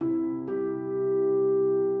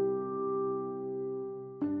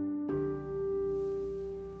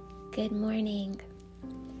Good morning.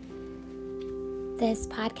 This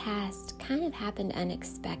podcast kind of happened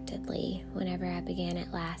unexpectedly whenever I began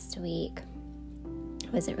it last week.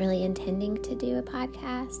 I wasn't really intending to do a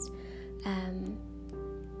podcast.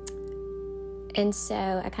 And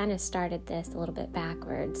so I kind of started this a little bit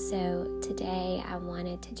backwards. So today I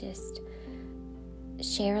wanted to just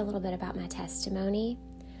share a little bit about my testimony.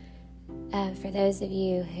 For those of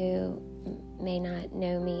you who may not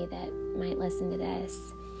know me that might listen to this,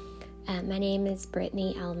 my name is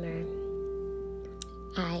Brittany Elmer.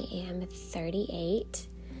 I am 38.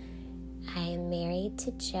 I am married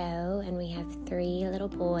to Joe, and we have 3 little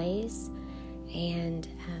boys, and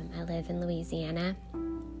I live in Louisiana.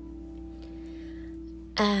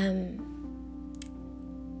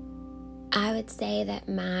 I would say that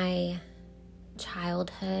my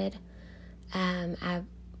childhood, I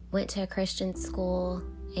went to a Christian school,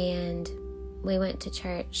 and we went to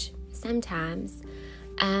church sometimes.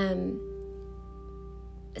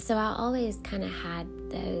 So I always kind of had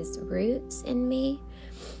those roots in me,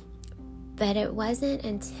 but it wasn't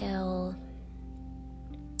until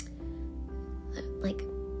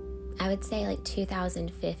I would say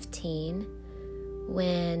 2015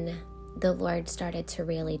 when the Lord started to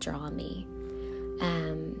really draw me.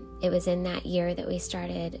 It was in that year that we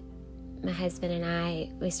started, my husband and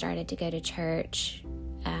I, we started to go to church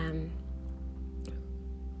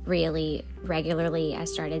really regularly. I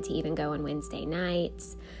started to even go on Wednesday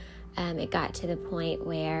nights. It got to the point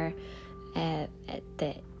where at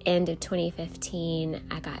the end of 2015,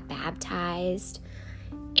 I got baptized.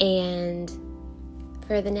 And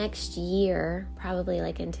for the next year, probably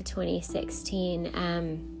into 2016,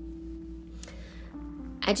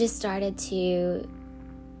 I just started to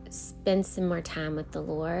spend some more time with the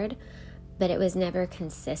Lord, but it was never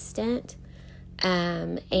consistent.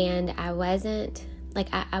 And I wasn't,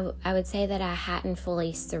 I would say that I hadn't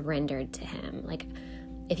fully surrendered to Him.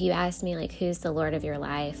 If you asked me, who's the Lord of your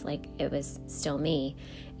life, it was still me.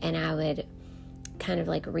 And I would kind of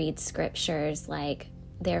read scriptures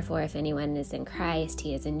therefore, if anyone is in Christ,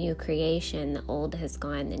 he is a new creation. The old has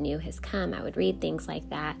gone, the new has come. I would read things like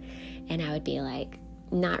that, and I would be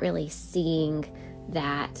not really seeing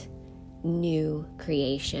that new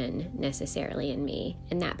creation necessarily in me,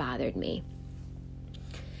 and that bothered me.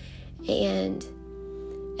 And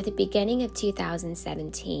at the beginning of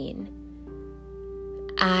 2017,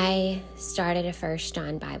 I started a First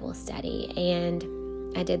John Bible study, and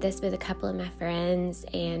I did this with a couple of my friends,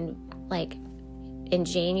 and in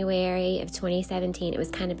January of 2017, it was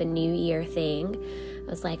kind of a New Year thing. I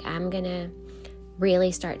was I'm going to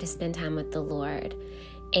really start to spend time with the Lord.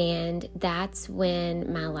 And that's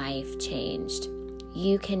when my life changed.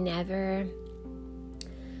 You can never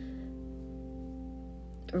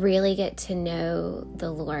really get to know the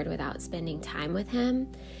Lord without spending time with Him.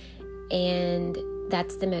 And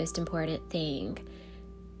that's the most important thing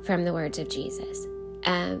from the words of Jesus.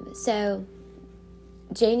 So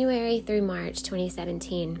January through March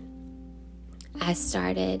 2017, I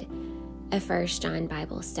started a First John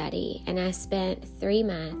Bible study, and I spent 3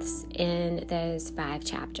 months in those 5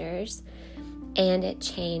 chapters, and it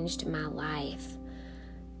changed my life.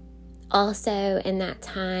 Also, in that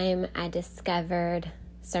time, I discovered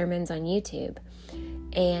sermons on YouTube,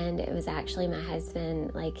 and it was actually my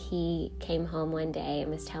husband. He came home one day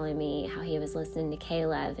and was telling me how he was listening to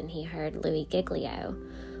K-Love, and he heard Louie Giglio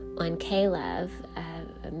on K-Love,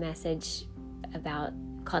 a message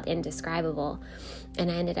called Indescribable,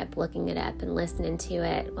 and I ended up looking it up and listening to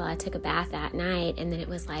it while I took a bath that night, and then it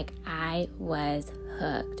was I was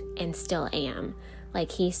hooked, and still am.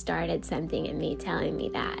 He started something in me telling me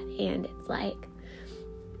that, and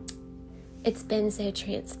it's been so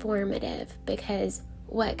transformative, because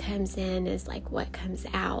what comes in is what comes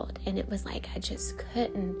out, and it was I just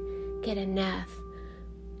couldn't get enough.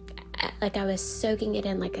 I was soaking it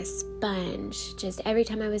in like a sponge. Just every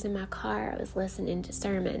time I was in my car, I was listening to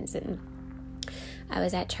sermons, and I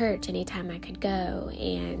was at church anytime I could go,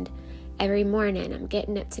 and every morning I'm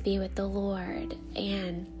getting up to be with the Lord,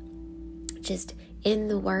 and just in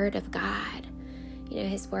the Word of God.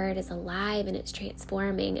 His Word is alive, and it's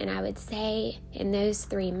transforming. And I would say in those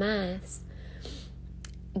 3 months,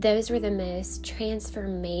 those were the most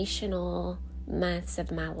transformational months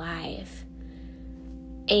of my life.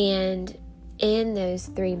 And in those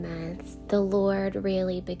 3 months, the Lord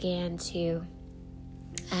really began to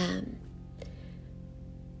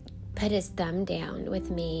put His thumb down with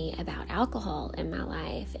me about alcohol in my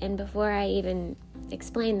life. And before I even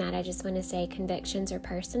explain that, I just want to say convictions are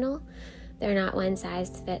personal. They're not one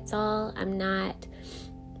size fits all. I'm not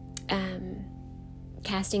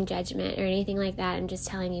casting judgment or anything like that. I'm just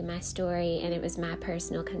telling you my story, and it was my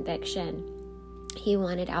personal conviction. He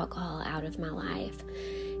wanted alcohol out of my life,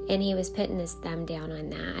 and he was putting his thumb down on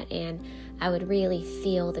that. And I would really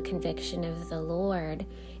feel the conviction of the Lord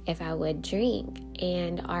if I would drink.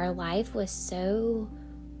 And our life was so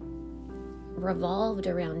revolved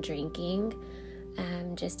around drinking.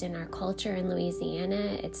 Just in our culture in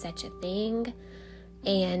Louisiana, it's such a thing.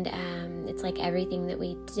 And it's like everything that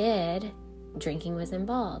we did, drinking was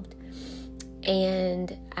involved.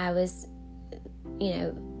 And I was,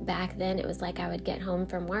 back then it was like I would get home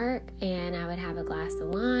from work and I would have a glass of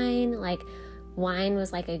wine. Like, wine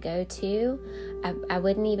was like a go-to. I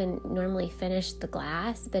wouldn't even normally finish the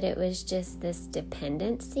glass, but it was just this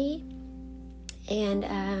dependency. And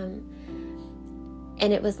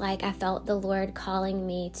it was like I felt the Lord calling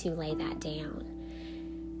me to lay that down.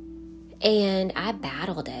 And I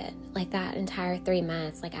battled it like that entire 3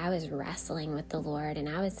 months. Like, I was wrestling with the Lord, and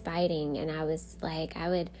I was fighting, and I was like, I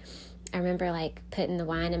remember like putting the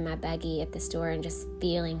wine in my buggy at the store and just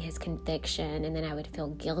feeling his conviction, and then I would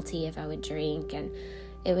feel guilty if I would drink, and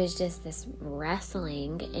it was just this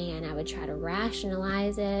wrestling, and I would try to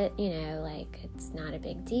rationalize it, like, it's not a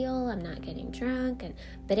big deal, I'm not getting drunk,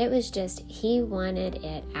 but it was just, he wanted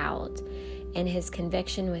it out, and his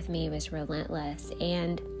conviction with me was relentless.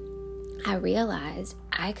 And I realized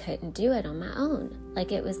I couldn't do it on my own.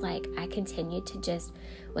 Like, it was like I continued to just,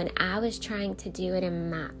 when I was trying to do it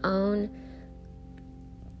in my own,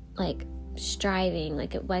 like, striving,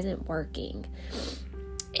 like, it wasn't working.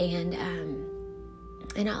 And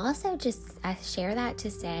I also I share that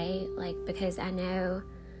to say, like, because I know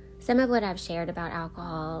some of what I've shared about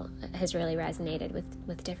alcohol has really resonated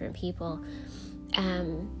with different people.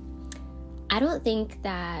 I don't think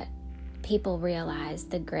that people realize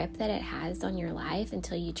the grip that it has on your life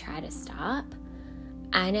until you try to stop.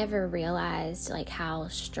 I never realized like how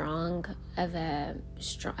much of a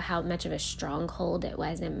stronghold it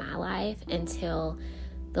was in my life until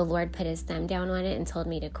the Lord put his thumb down on it and told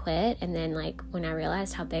me to quit. And then like when I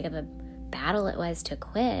realized how big of a battle it was to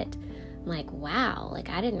quit, I'm like, wow, like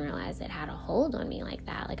I didn't realize it had a hold on me like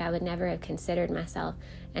that. Like I would never have considered myself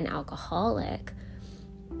an alcoholic,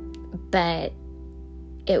 but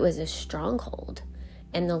it was a stronghold,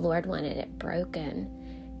 and the Lord wanted it broken.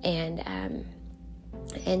 And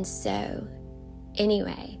so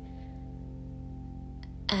anyway,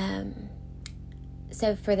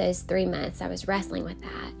 so for those 3 months I was wrestling with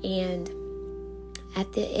that, and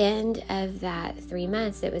at the end of that 3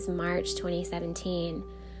 months, it was March 2017,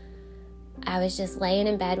 I was just laying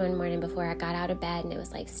in bed one morning before I got out of bed, and it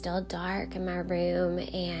was like still dark in my room,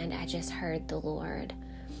 and I just heard the Lord.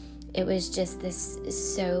 It was just this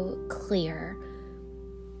so clear.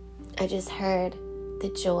 I just heard, the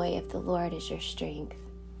joy of the Lord is your strength.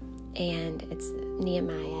 And it's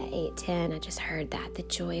Nehemiah 8:10. I just heard that, the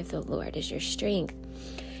joy of the Lord is your strength.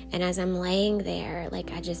 And as I'm laying there,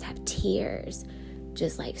 like I just have tears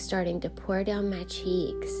just like starting to pour down my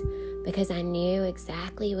cheeks, because I knew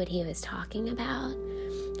exactly what he was talking about.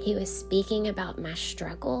 He was speaking about my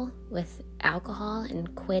struggle with alcohol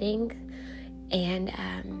and quitting. And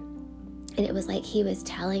it was like he was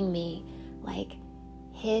telling me, like,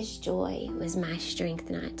 his joy was my strength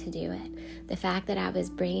not to do it. The fact that I was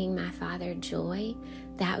bringing my Father joy,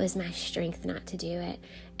 that was my strength not to do it.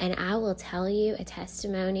 And I will tell you a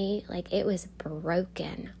testimony, like it was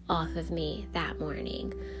broken off of me that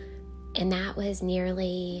morning. And that was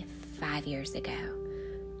nearly 5 years ago.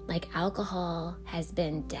 Like, alcohol has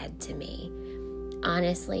been dead to me.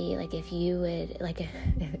 Honestly, like if you would, like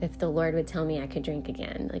if the Lord would tell me I could drink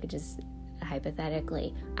again, like just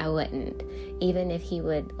hypothetically, I wouldn't. Even if he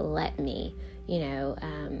would let me,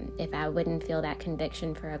 if I wouldn't feel that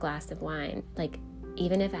conviction for a glass of wine, like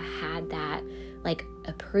even if I had that like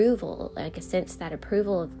approval, like a sense that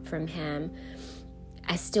approval from him,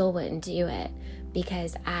 I still wouldn't do it,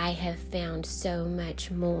 because I have found so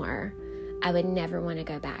much more. I would never want to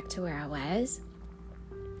go back to where I was.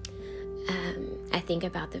 I think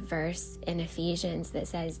about the verse in Ephesians that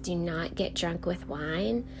says, do not get drunk with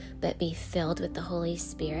wine, but be filled with the Holy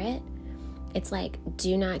Spirit. It's like,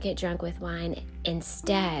 do not get drunk with wine.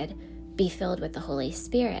 Instead, be filled with the Holy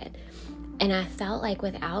Spirit. And I felt like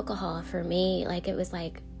with alcohol, for me, like it was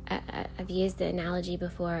like, I've used the analogy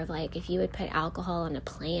before of like, if you would put alcohol on a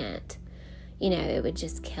plant, it would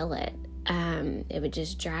just kill it. It would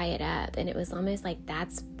just dry it up. And it was almost like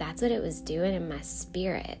that's what it was doing in my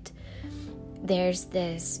spirit. There's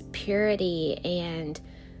this purity and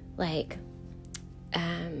like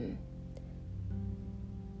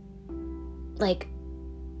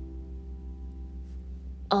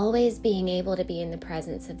always being able to be in the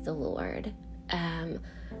presence of the Lord.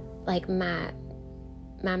 Like my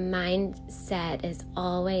mindset is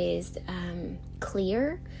always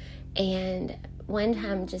clear. And one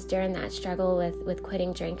time, just during that struggle with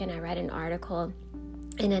quitting drinking, I read an article,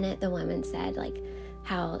 and in it the woman said like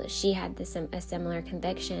how she had a similar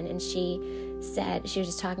conviction, and she said, she was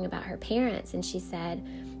just talking about her parents, and she said,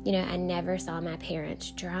 I never saw my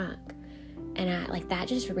parents drunk. And I like that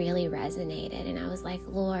just really resonated, and I was like,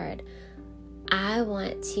 Lord, I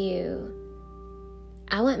want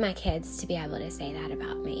my kids to be able to say that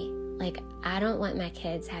about me. Like, I don't want my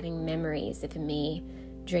kids having memories of me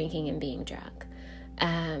drinking and being drunk.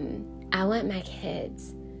 I want my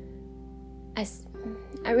kids,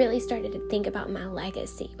 I really started to think about my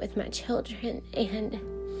legacy with my children, and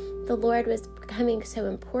the Lord was becoming so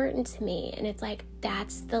important to me. And it's like,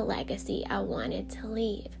 that's the legacy I wanted to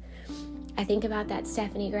leave. I think about that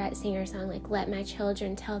Stephanie Gretz singer song, like, let my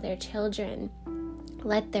children tell their children.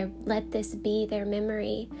 Let this be their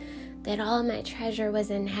memory, that all my treasure was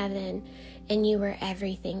in heaven and you were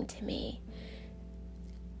everything to me.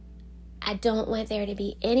 I don't want there to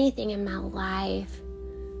be anything in my life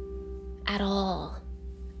at all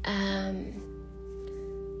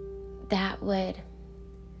that would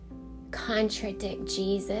contradict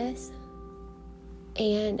Jesus.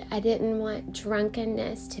 And I didn't want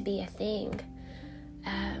drunkenness to be a thing.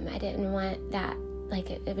 I didn't want that. Like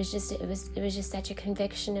it was just such a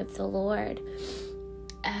conviction of the Lord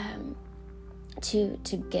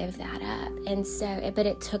to give that up. And so, but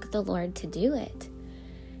it took the Lord to do it.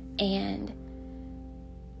 And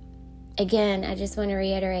again, I just want to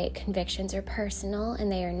reiterate, convictions are personal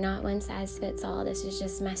and they are not one size fits all. This is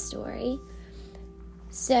just my story.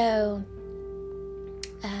 So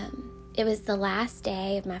it was the last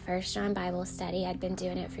day of my First John Bible study. I'd been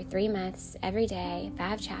doing it for 3 months, every day,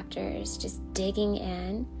 5 chapters, just digging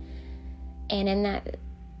in. And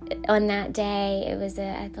on that day,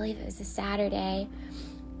 I believe it was a Saturday.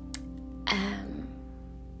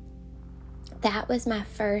 That was my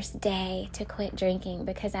first day to quit drinking,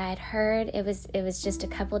 because I had heard, it was just a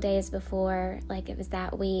couple days before, like it was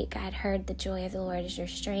that week, I'd heard the joy of the Lord is your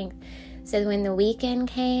strength. So when the weekend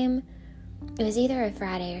came, it was either a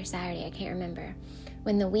Friday or Saturday, I can't remember.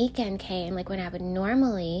 When the weekend came, like when I would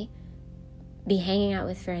normally be hanging out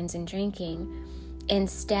with friends and drinking,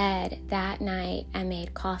 instead that night I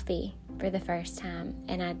made coffee for the first time,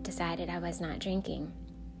 and I decided I was not drinking.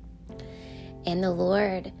 And the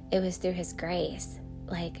Lord, it was through His grace,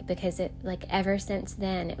 like, because it, like, ever since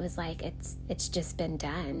then, it was like, it's just been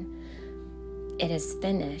done. It is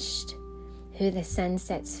finished. Who the Son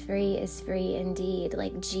sets free is free indeed.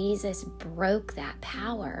 Like, Jesus broke that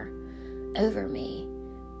power over me.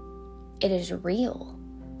 It is real.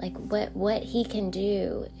 Like, what He can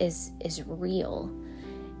do is real.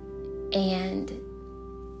 And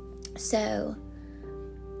so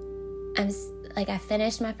I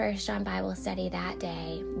finished my First John Bible study that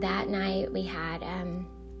day. That night we had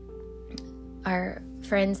our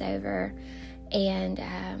friends over,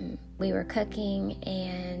 and we were cooking,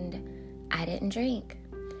 and I didn't drink.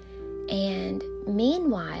 And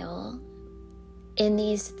meanwhile, in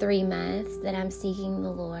these 3 months that I'm seeking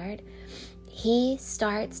the Lord, He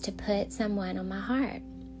starts to put someone on my heart.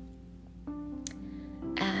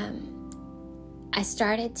 I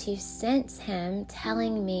started to sense Him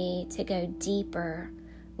telling me to go deeper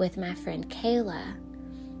with my friend Kayla.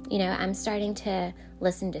 I'm starting to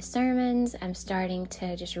listen to sermons. I'm starting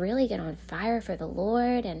to just really get on fire for the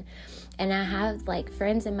Lord. And I have like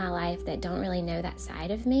friends in my life that don't really know that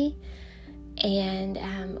side of me. And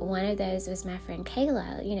one of those was my friend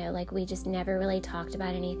Kayla. Like we just never really talked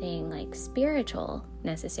about anything like spiritual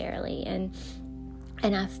necessarily. And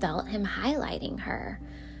I felt Him highlighting her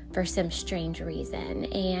for some strange reason.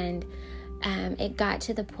 And it got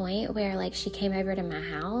to the point where like she came over to my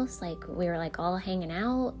house, like we were like all hanging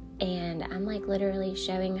out, and I'm like literally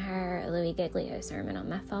showing her a Louis Giglio sermon on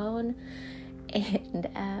my phone. And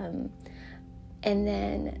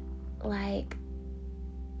then like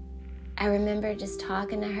I remember just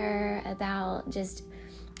talking to her about just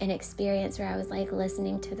an experience where I was like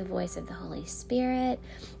listening to the voice of the Holy Spirit.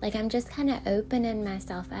 Like I'm just kind of opening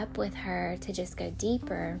myself up with her to just go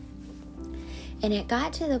deeper. And it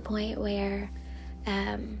got to the point where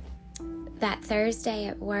that Thursday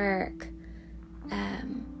at work,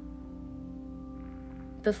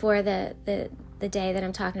 before the day that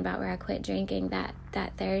I'm talking about where I quit drinking, that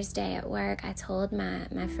Thursday at work, I told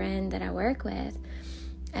my friend that I work with,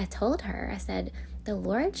 I told her, I said, the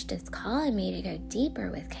Lord's just calling me to go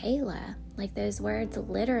deeper with Kayla. Like those words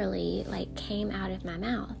literally like came out of my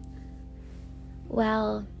mouth.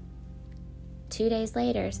 Well, 2 days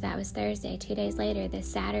later, so that was Thursday, 2 days later, this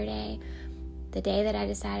Saturday, the day that I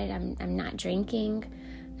decided I'm not drinking,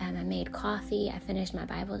 I made coffee. I finished my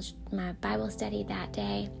Bible study that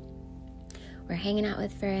day. We're hanging out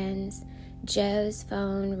with friends. Joe's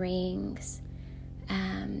phone rings,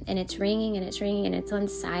 and it's ringing and it's ringing and it's on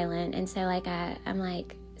silent. And so like I'm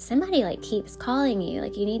like, somebody like keeps calling you.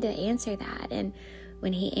 Like, you need to answer that. And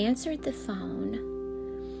when he answered the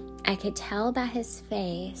phone, I could tell by his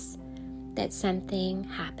face that something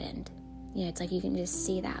happened. You know, it's like you can just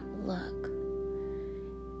see that look.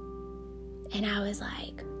 And I was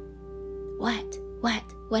like,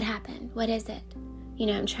 what happened? What is it? You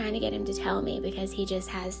know, I'm trying to get him to tell me, because he just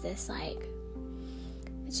has this like,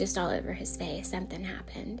 it's just all over his face. Something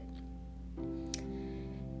happened.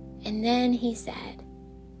 And then he said,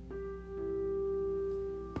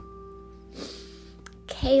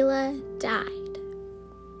 Kayla died.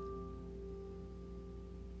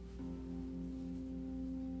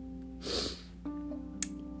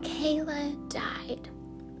 Kayla died.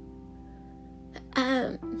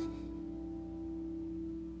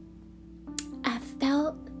 I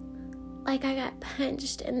felt like I got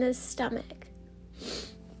punched in the stomach.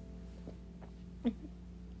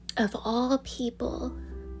 Of all people,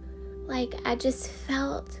 like I just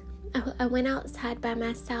felt, I went outside by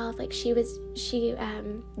myself. Like she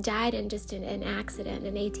died in just an accident,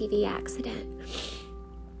 an ATV accident.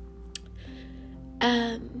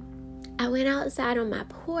 I went outside on my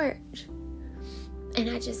porch and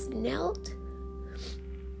I just knelt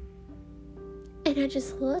and I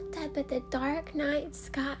just looked up at the dark night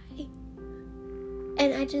sky,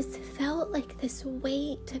 and I just felt like this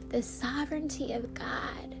weight of the sovereignty of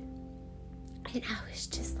God. And I was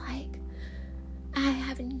just like, I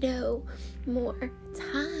have no more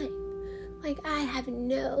time. Like, I have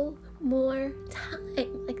no more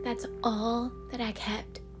time. Like, that's all that I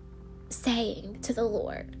kept saying to the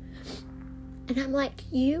Lord. And I'm like,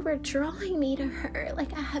 you were drawing me to her.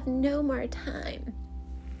 Like, I have no more time.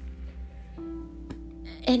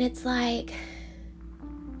 And it's like,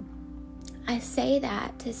 I say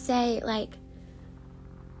that to say, like,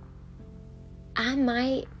 I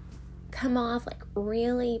might come off like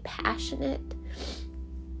really passionate,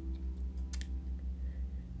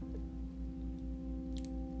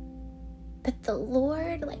 but the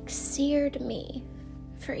Lord like seared me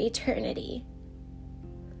for eternity.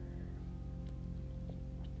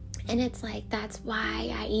 And it's like, that's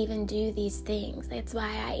why I even do these things. That's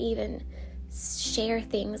why I even share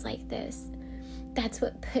things like this. That's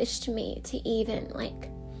what pushed me to even like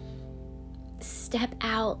step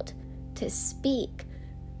out to speak.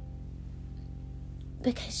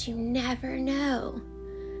 Because you never know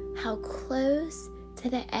how close to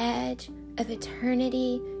the edge of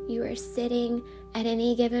eternity you are sitting at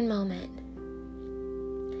any given moment.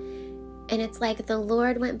 And it's like the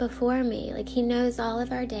Lord went before me. Like, He knows all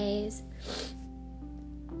of our days.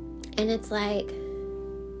 And it's like,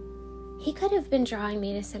 He could have been drawing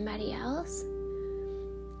me to somebody else.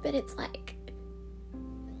 But it's like,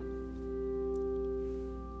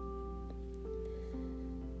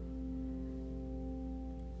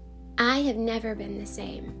 I have never been the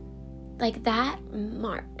same. Like, that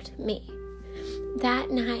marked me. That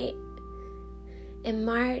night in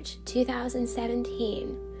March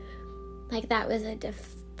 2017, like, that was a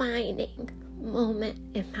defining moment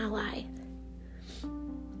in my life.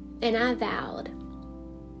 And I vowed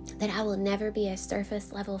that I will never be a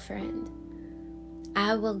surface level friend.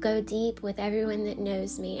 I will go deep with everyone that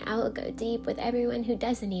knows me. I will go deep with everyone who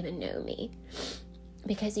doesn't even know me.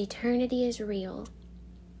 Because eternity is real.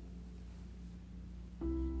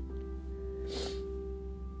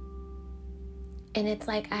 And it's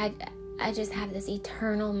like I just have this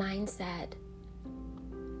eternal mindset.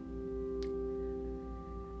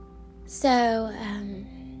 So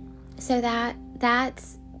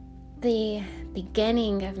that's the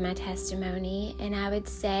beginning of my testimony. And I would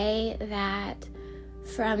say that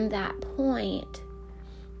from that point,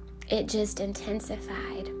 it just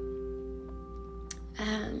intensified.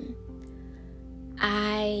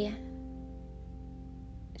 I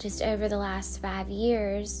just over the last 5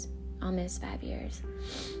 years, almost 5 years,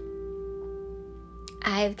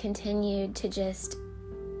 I've continued to just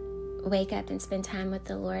wake up and spend time with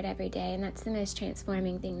the Lord every day, and that's the most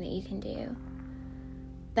transforming thing that you can do.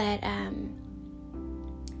 But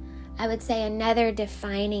I would say another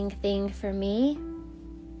defining thing for me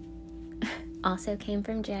also came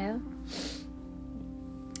from Joe.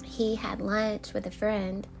 He had lunch with a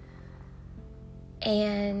friend,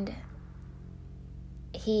 and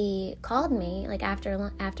he called me like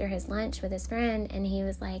after his lunch with his friend, and he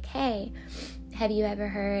was like, hey, have you ever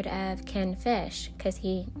heard of Ken Fish? Because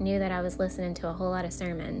he knew that I was listening to a whole lot of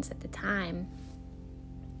sermons at the time.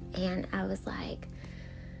 And I was like,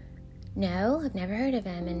 no, I've never heard of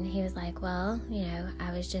him. And he was like, well,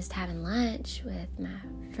 I was just having lunch with my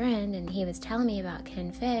friend, and he was telling me about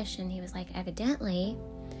Ken Fish, and he was like, evidently,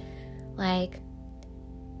 like,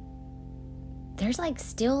 there's like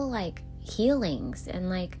still like healings and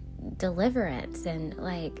like deliverance, and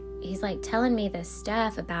like he's like telling me this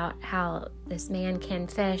stuff about how this man Ken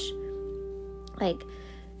Fish like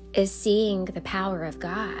is seeing the power of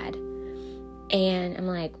God. And I'm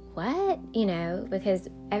like, what? Because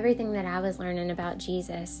everything that I was learning about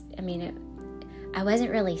Jesus, I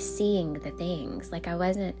wasn't really seeing the things. Like I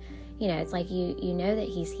wasn't, it's like you know that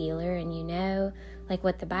he's healer, and like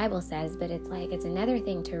what the Bible says, but it's like it's another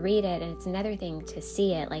thing to read it, and it's another thing to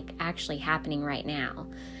see it like actually happening right now.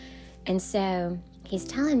 And so he's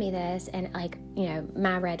telling me this, and like,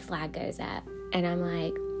 my red flag goes up, and I'm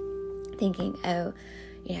like thinking,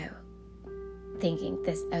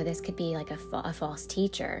 this could be like a false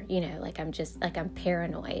teacher, like I'm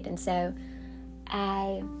paranoid. And so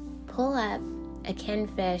I pull up a Ken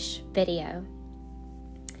Fish video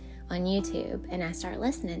on YouTube, and I start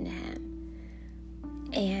listening to him.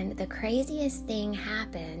 And the craziest thing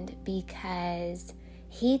happened, because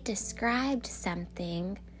he described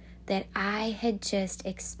something that I had just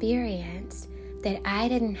experienced that I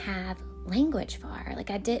didn't have language for. Like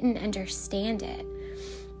I didn't understand it.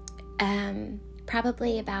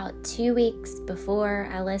 Probably about 2 weeks before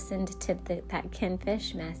I listened to that Ken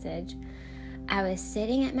Fish message, I was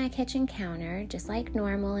sitting at my kitchen counter just like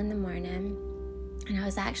normal in the morning, and I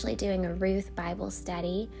was actually doing a Ruth Bible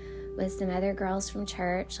study with some other girls from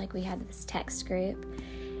church. Like we had this text group,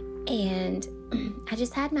 and I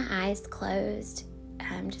just had my eyes closed,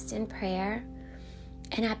 just in prayer,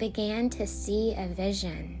 and I began to see a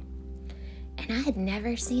vision. And I had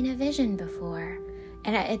never seen a vision before.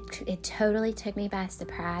 And it totally took me by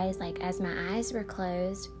surprise. Like as my eyes were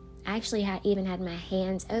closed, I actually even had my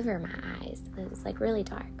hands over my eyes. It was like really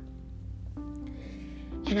dark.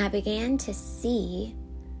 And I began to see,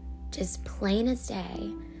 just plain as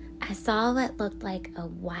day, I saw what looked like a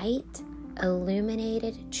white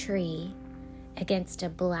illuminated tree against a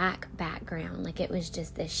black background. Like it was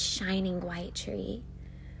just this shining white tree.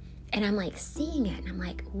 And I'm like seeing it, and I'm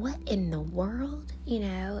like, what in the world?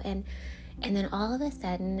 And then all of a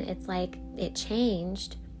sudden, it's like it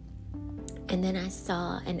changed, and then I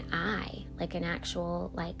saw an eye, like an actual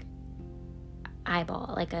like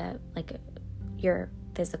eyeball, like your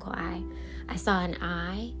physical eye. I saw an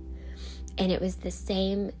eye, and it was the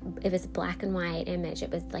same. It was a black and white image. It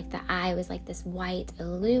was like the eye was like this white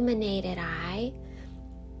illuminated eye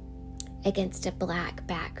against a black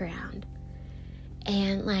background.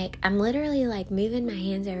 And like I'm literally like moving my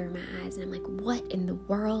hands over my eyes, and I'm like, what in the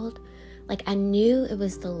world? Like I knew it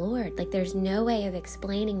was the Lord. Like there's no way of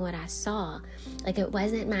explaining what I saw. Like it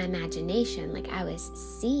wasn't my imagination. Like I was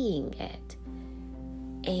seeing it.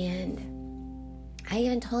 And I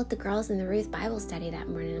even told the girls in the Ruth Bible study that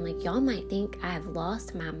morning, I'm like, y'all might think I've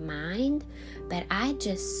lost my mind, but I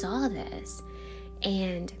just saw this.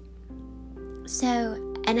 And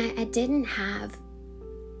so, and I didn't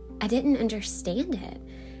understand it.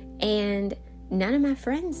 And none of my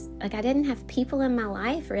friends, like I didn't have people in my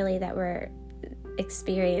life really that were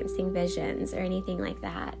experiencing visions or anything like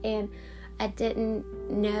that. And I didn't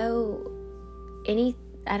know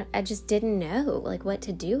I just didn't know like what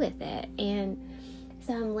to do with it. And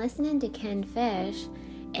so I'm listening to Ken Fish,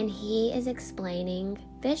 and he is explaining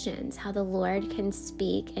visions, how the Lord can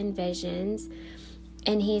speak in visions.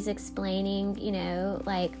 And he's explaining,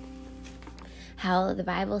 like how the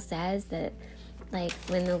Bible says that like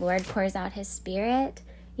when the Lord pours out his Spirit,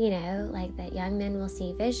 like that young men will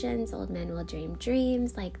see visions, old men will dream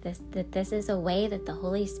dreams, like this is a way that the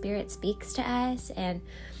Holy Spirit speaks to us. And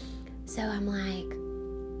so I'm like,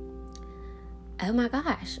 oh my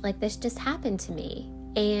gosh, like this just happened to me.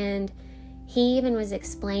 And he even was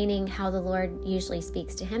explaining how the Lord usually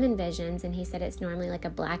speaks to him in visions, and he said it's normally like a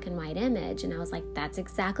black and white image. And I was like, that's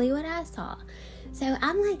exactly what I saw. So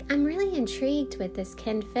I'm really intrigued with this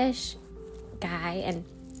Ken Fish guy,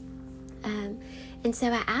 and so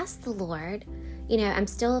I asked the Lord, I'm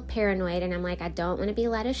still paranoid, and I'm like, I don't want to be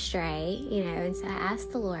led astray, and so I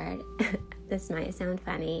asked the Lord, this might sound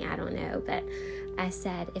funny, I don't know, but I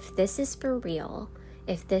said, if this is for real,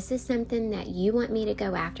 if this is something that you want me to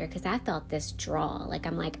go after, because I felt this draw, like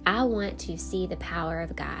I'm like, I want to see the power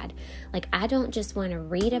of God. Like I don't just want to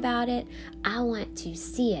read about it, I want to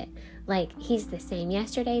see it. Like he's the same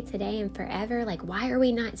yesterday, today, and forever. Like why are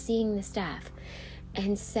we not seeing the stuff?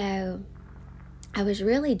 And so I was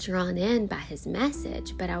really drawn in by his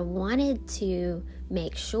message, but I wanted to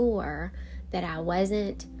make sure that I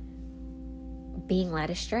wasn't being led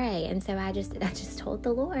astray. And so I just told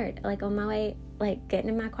the Lord, like on my way, like getting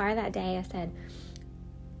in my car that day, I said,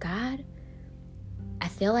 God, I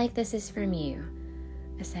feel like this is from you.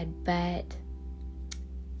 I said, but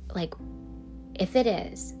like, if it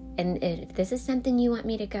is, and if this is something you want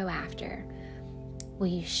me to go after, will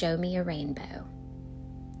you show me a rainbow?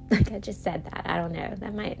 Like I just said that. I don't know.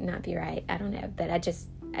 That might not be right. I don't know. But I just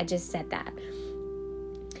said that.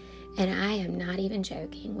 And I am not even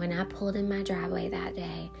joking. When I pulled in my driveway that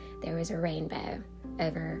day, there was a rainbow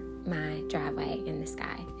over my driveway in the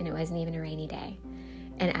sky. And it wasn't even a rainy day.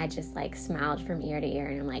 And I just like smiled from ear to ear.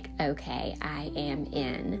 And I'm like, okay, I am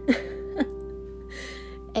in.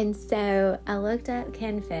 And so I looked up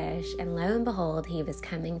Ken Fish, and lo and behold, he was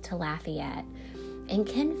coming to Lafayette. And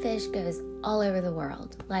Ken Fish goes all over the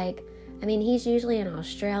world. Like, I mean, he's usually in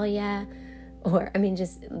Australia, or, I mean,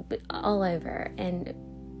 just all over. And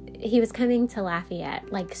he was coming to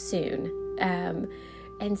Lafayette, like, soon.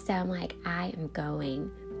 And so I'm like, I am going.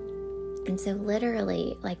 And so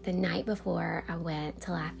literally, like, the night before I went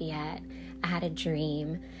to Lafayette, I had a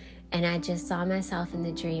dream. And I just saw myself in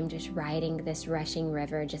the dream just riding this rushing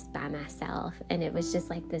river just by myself. And it was just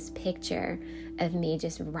like this picture of me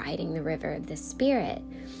just riding the river of the Spirit.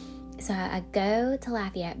 So I go to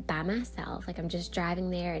Lafayette by myself. Like I'm just driving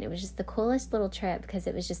there. And it was just the coolest little trip because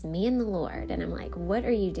it was just me and the Lord. And I'm like, what are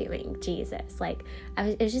you doing, Jesus? Like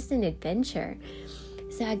it was just an adventure.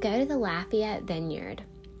 So I go to the Lafayette Vineyard.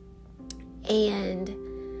 And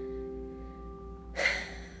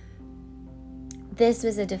this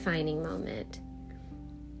was a defining moment.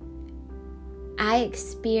 I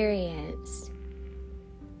experienced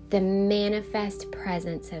the manifest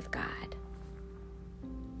presence of God.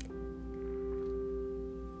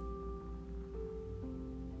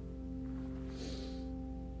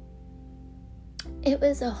 It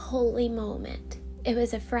was a holy moment. It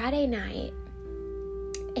was a Friday night,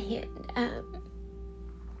 and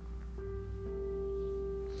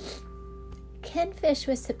Ken Fish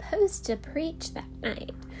was supposed to preach that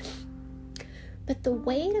night. But the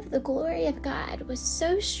weight of the glory of God was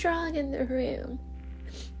so strong in the room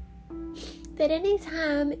that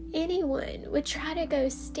anytime anyone would try to go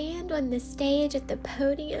stand on the stage at the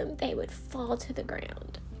podium, they would fall to the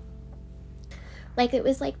ground. Like it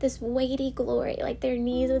was like this weighty glory, like their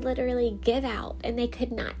knees would literally give out and they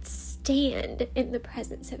could not stand in the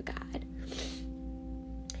presence of God.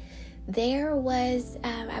 There was,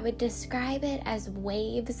 I would describe it as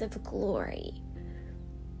waves of glory.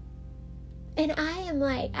 And I am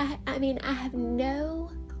like, I mean, I have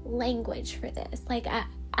no language for this. Like,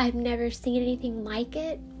 I've never seen anything like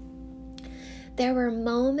it. There were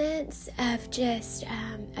moments of just,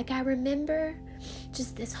 like I remember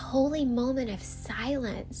just this holy moment of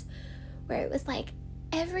silence where it was like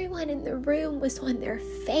everyone in the room was on their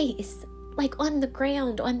face, like on the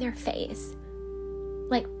ground, on their face,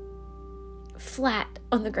 like flat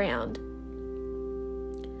on the ground.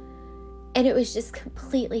 And it was just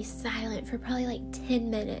completely silent for probably like 10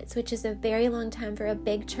 minutes, which is a very long time for a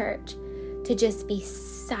big church to just be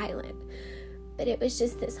silent. But it was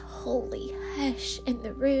just this holy hush in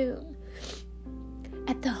the room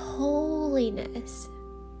at the holiness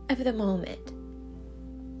of the moment.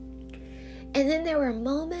 And then there were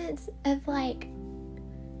moments of like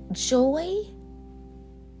joy.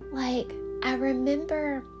 Like I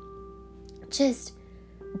remember just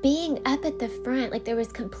being up at the front, like there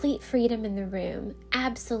was complete freedom in the room,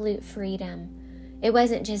 absolute freedom. It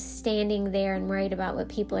wasn't just standing there and worried about what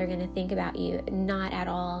people are going to think about you, not at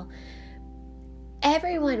all.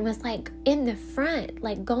 Everyone was like in the front,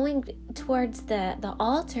 like going towards the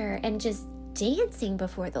altar and just dancing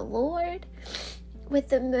before the Lord with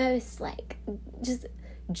the most like just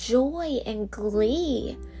joy and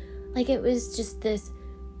glee. Like it was just this,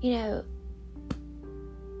 you know,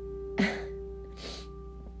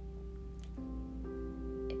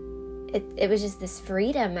 it was just this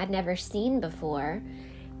freedom I'd never seen before.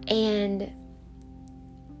 And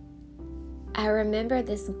I remember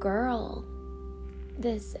this girl,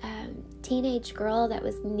 this teenage girl that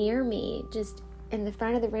was near me, just in the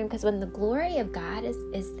front of the room, because when the glory of God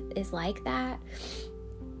is like that,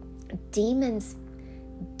 demons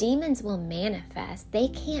will manifest. They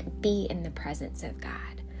can't be in the presence of God.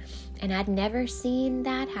 And I'd never seen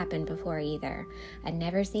that happen before either. I'd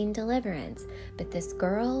never seen deliverance. But this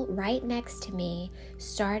girl right next to me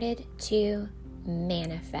started to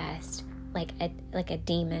manifest like a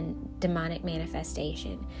demonic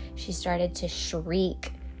manifestation. She started to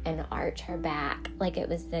shriek and arch her back. Like it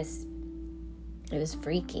was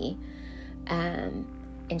freaky. And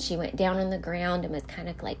she went down on the ground and was kind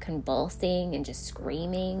of like convulsing and just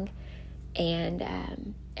screaming. And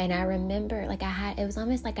And I remember, like, it was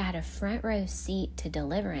almost like I had a front row seat to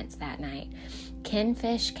deliverance that night. Ken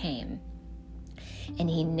Fish came, and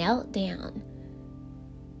he knelt down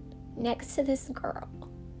next to this girl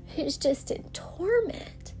who's just in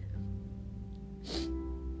torment.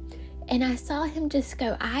 And I saw him just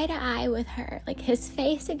go eye to eye with her, like his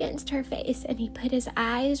face against her face, and he put his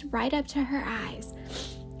eyes right up to her eyes,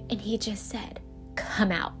 and he just said,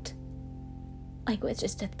 "Come out." Like with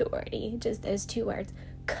just authority, just those two words,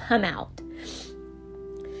 "Come out."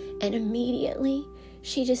 And immediately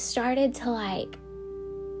she just started to like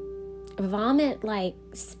vomit like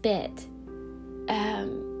spit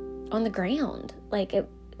on the ground. Like it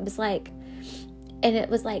was like, and it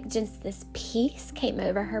was like just this peace came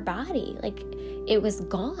over her body. Like it was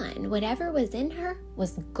gone. Whatever was in her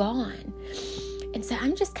was gone. And so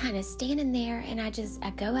I'm just kind of standing there, and I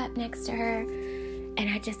go up next to her, and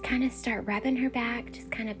I just kind of start rubbing her back,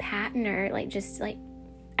 just kind of patting her, like just like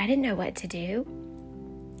I didn't know what to do.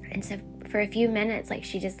 And so for a few minutes, like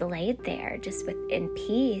she just laid there just in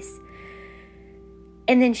peace.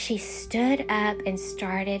 And then she stood up and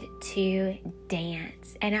started to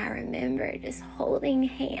dance. And I remember just holding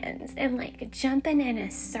hands and like jumping in a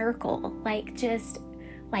circle, like just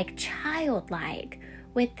like childlike,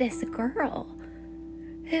 with this girl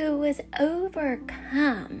who was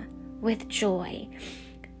overcome with joy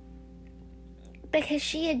because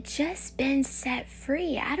she had just been set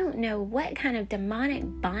free. I don't know what kind of demonic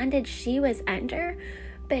bondage she was under,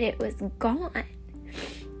 but it was gone.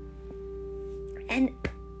 And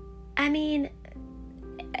I mean,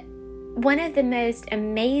 one of the most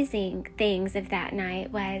amazing things of that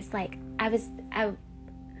night was like, it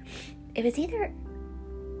was either,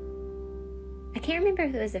 I can't remember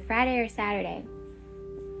if it was a Friday or Saturday,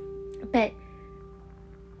 but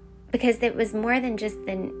because it was more than just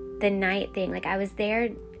the night thing. Like I was there,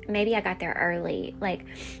 maybe I got there early. Like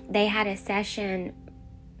they had a session,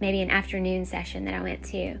 maybe an afternoon session that I went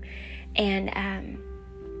to. And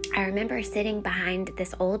I remember sitting behind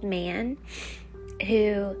this old man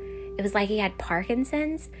who, it was like he had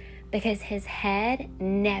Parkinson's, because his head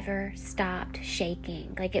never stopped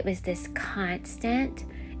shaking. Like it was this constant,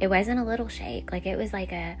 it wasn't a little shake. Like it was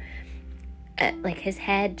like like his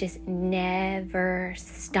head just never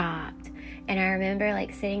stopped. And I remember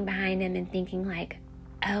like sitting behind him and thinking like,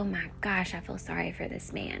 oh my gosh, I feel sorry for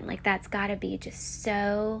this man. Like that's gotta be just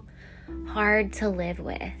so hard to live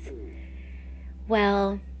with.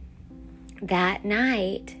 Well, that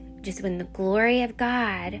night, just when the glory of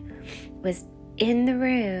God was in the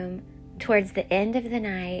room towards the end of the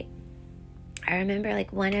night, I remember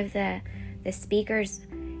like one of the speakers,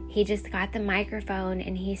 he just got the microphone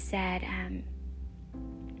and he said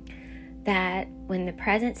that when the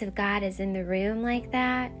presence of God is in the room like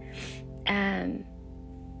that,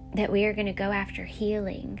 that we are going to go after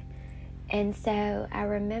healing. And so I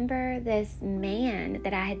remember this man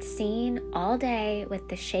that I had seen all day with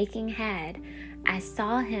the shaking head. I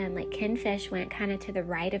saw him, like Ken Fish went kind of to the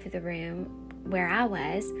right of the room where I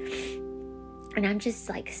was. And I'm just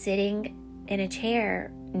like sitting in a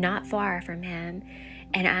chair not far from him.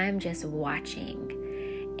 And I'm just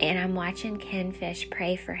watching. And I'm watching Ken Fish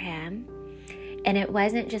pray for him. And it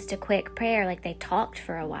wasn't just a quick prayer, like they talked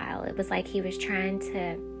for a while. It was like he was trying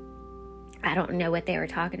to, I don't know what they were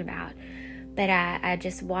talking about. But I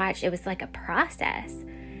just watched. It was like a process.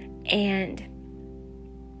 And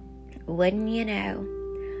wouldn't you know,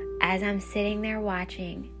 as I'm sitting there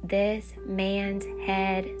watching, this man's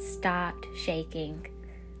head stopped shaking.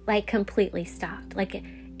 Like completely stopped. Like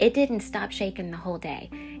it didn't stop shaking the whole day.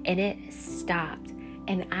 And it stopped.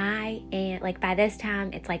 And I am, like by this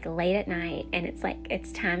time, it's like late at night. And it's like,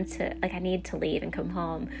 it's time to, like I need to leave and come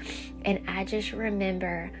home. And I just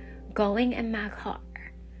remember going in my car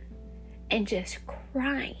and just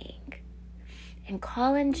crying and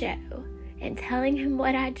calling Joe and telling him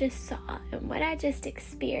what I just saw and what I just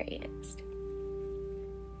experienced.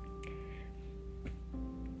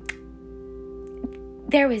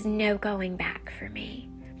 There was no going back for me.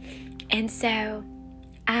 And so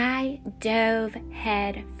I dove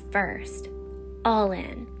head first, all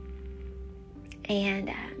in. And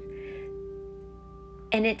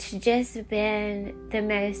it's just been the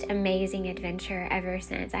most amazing adventure ever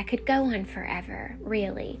since. I could go on forever,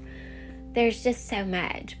 really. There's just so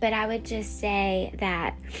much. But I would just say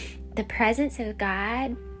that the presence of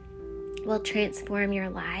God will transform your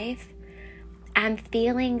life. I'm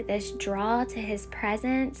feeling this draw to His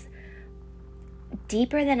presence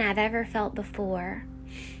deeper than I've ever felt before.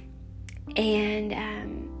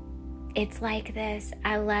 And it's like this.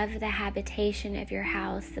 I love the habitation of your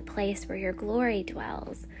house, the place where your glory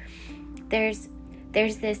dwells. There's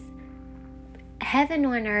this heaven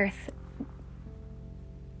on earth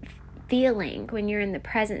feeling when you're in the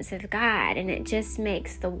presence of God, and it just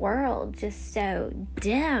makes the world just so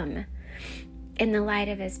dim in the light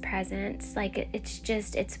of his presence. Like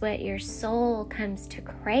it's what your soul comes to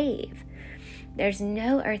crave. There's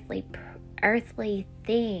no earthly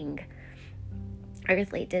thing,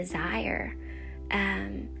 earthly desire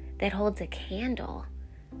that holds a candle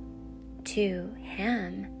to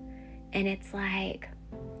him. And it's like,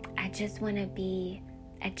 I just want to be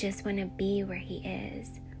where he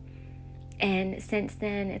is. And since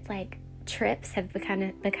then, it's like trips have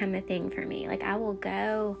become a thing for me. Like I will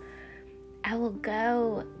go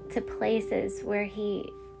to places where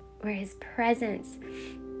his presence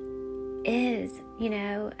is,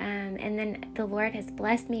 and then the Lord has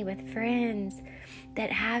blessed me with friends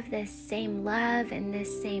that have this same love and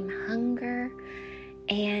this same hunger.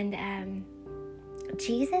 And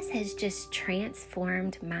Jesus has just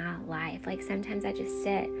transformed my life. Like sometimes I just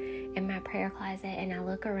sit in my prayer closet and I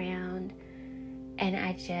look around, and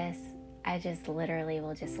I just literally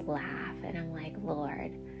will just laugh, and I'm like,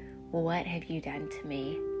 Lord, what have you done to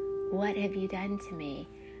me? What have you done to me?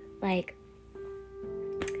 Like,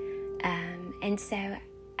 and so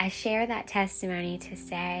I share that testimony to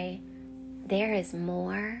say, there is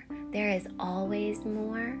more. There is always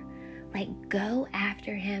more. Like, go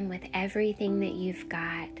after him with everything that you've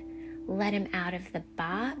got. Let him out of the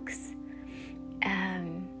box.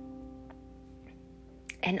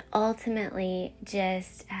 And ultimately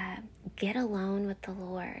just get alone with the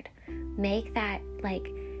Lord. Make that like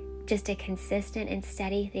just a consistent and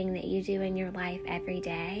steady thing that you do in your life every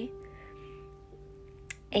day.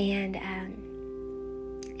 And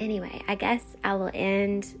anyway, I guess I will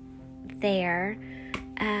end there.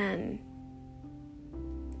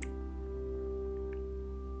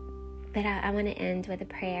 But I want to end with a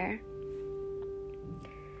prayer.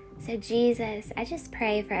 So Jesus, I just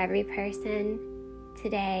pray for every person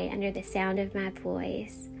today under the sound of my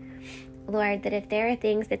voice. Lord, that if there are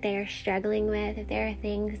things that they are struggling with, if there are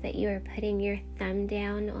things that you are putting your thumb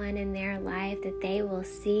down on in their life, that they will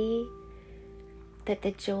see that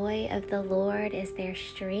the joy of the Lord is their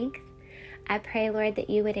strength. I pray, Lord, that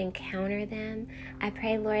you would encounter them. I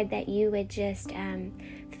pray, Lord, that you would just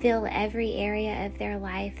fill every area of their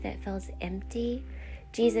life that feels empty.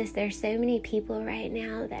 Jesus, there's so many people right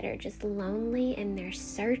now that are just lonely, and they're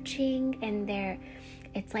searching, and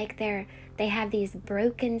it's like they have these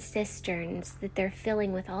broken cisterns that they're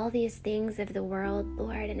filling with all these things of the world,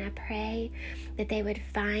 Lord. And I pray that they would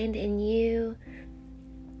find in you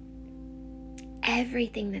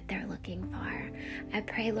everything that they're looking for. I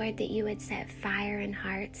pray, Lord, that you would set fire in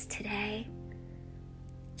hearts today.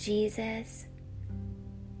 Jesus,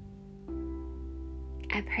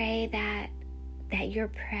 I pray that your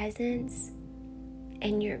presence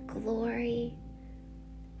and your glory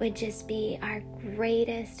would just be our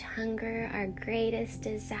greatest hunger, our greatest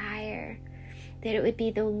desire, that it would be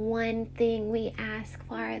the one thing we ask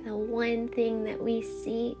for, the one thing that we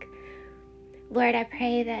seek. Lord, I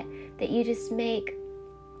pray that you just make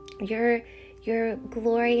your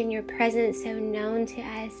glory and your presence so known to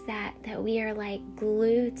us that we are like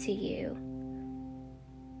glued to you.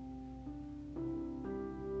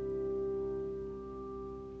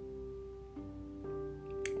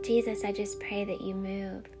 Jesus, I just pray that you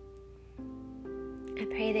move. I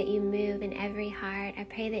pray that you move in every heart. I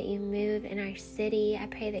pray that you move in our city. I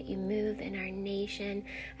pray that you move in our nation.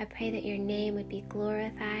 I pray that your name would be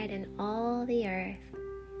glorified in all the earth.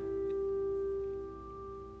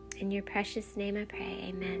 In your precious name I pray,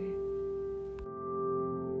 amen.